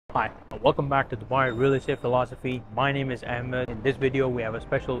Hi, welcome back to Dubai Real Estate Philosophy. My name is Ahmed. In this video, we have a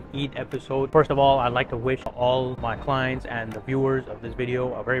special Eid episode. First of all, I'd like to wish all my clients and the viewers of this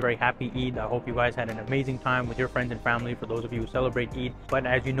video a very happy Eid. I hope you guys had an amazing time with your friends and family for those of you who celebrate Eid. But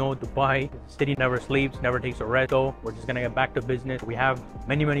as you know, Dubai, the city never sleeps, never takes a rest. So we're just gonna get back to business. We have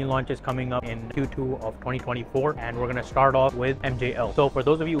many launches coming up in Q2 of 2024, and we're gonna start off with MJL. So for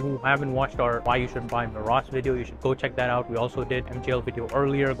those of you who haven't watched our Why You Should Buy Meraas video, you should go check that out. We also did MJL video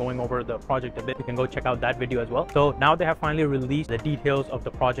earlier going over the project a bit. You can go check out that video as well. So now they have finally released the details of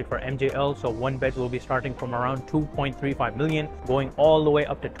the project for MJL. So one beds will be starting from around 2.35 million, going all the way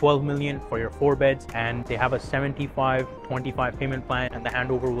up to 12 million for your 4 beds, and they have a 75-25 payment plan, and the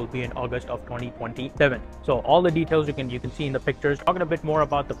handover will be in August of 2027. So all the details you can see in the pictures. Talking a bit more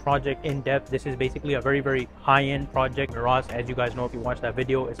about the project in depth, this is basically a very high-end project. Meraas, as you guys know if you watched that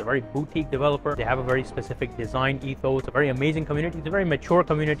video, is a very boutique developer. They have a very specific design ethos, a very amazing community. It's a very mature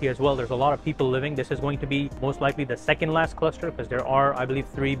community as well. There's a lot of people living. This is going to be most likely the second last cluster, because there are, I believe,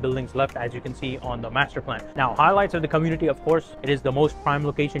 3 buildings left, as you can see on the master plan. Now, highlights of the community, of course, it is the most prime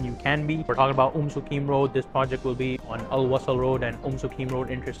location you can be. We're talking about Sukim Road. This project will be on Al Wasl Road and Sukim Road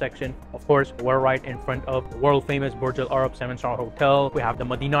intersection. Of course, we're right in front of the world famous Burj Al Arab 7-star hotel. We have the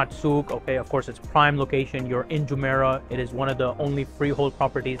Madinat Souk. Okay, of course, it's prime location. You're in Jumeirah. It is one of the only freehold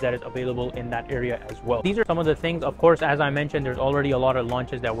properties that is available in that area as well. These are some of the things. Of course, as I mentioned, there's already a lot of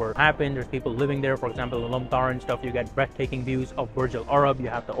launches that were happened. There's people living there. For example, in Lumtar and stuff, you get breathtaking views of Burj Al Arab. You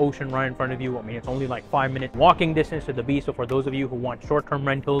have the ocean right in front of you. I mean, it's only like 5-minute walking distance to the beach. So for those of you who want short-term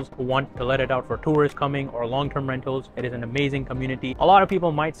rentals, who want to let it out for tourists coming, or long-term rentals, it is an amazing community. A lot of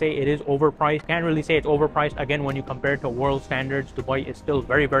people might say it is overpriced. Can't really say it's overpriced. Again, when you compare it to world standards, Dubai is still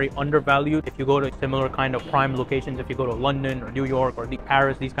very undervalued. If you go to similar kind of prime locations, if you go to London or New York or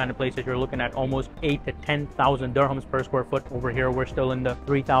Paris, these kind of places, you're looking at almost 8,000 to 10,000 dirhams per square foot. Over here, we're still in the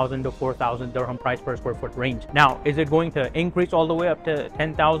 3,000 to 4,000 dirham price per square foot range. Now, is it going to increase all the way up to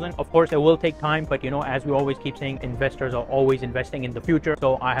 10,000? Of course, it will take time, but you know, as we always keep saying, investors are always investing in the future.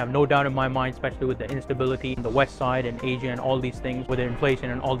 So I have no doubt in my mind, especially with the instability in the west side and Asia and all these things, with the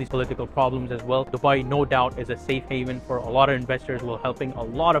inflation and all these political problems as well, Dubai no doubt is a safe haven for a lot of investors, while helping a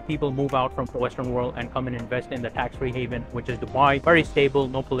lot of people move out from the Western world and come and invest in the tax-free haven, which is Dubai. Very stable,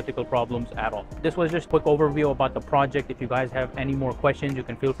 no political problems at all. This was just a quick overview about the project. If you guys have any more questions, you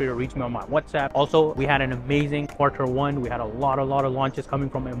can feel free to reach me on my WhatsApp. Also, we had an amazing Q1. We had a lot of launches coming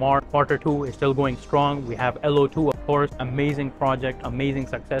from MR. Q2 is still going strong. We have LO2, of course, amazing project, amazing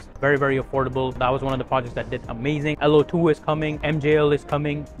success, very affordable. That was one of the projects that did amazing. LO2 is coming, MJL is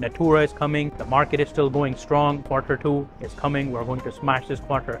coming, Natura is coming. The market is still going strong. Q2 is coming. We're going to smash this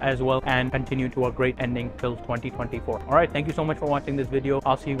quarter as well and continue to a great ending till 2024. All right, thank you so much for watching this video.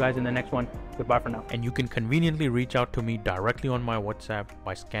 I'll see you guys in the next one. Goodbye for now. And you can conveniently reach out to me directly on my WhatsApp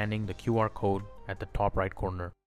by scanning the QR code at the top right corner.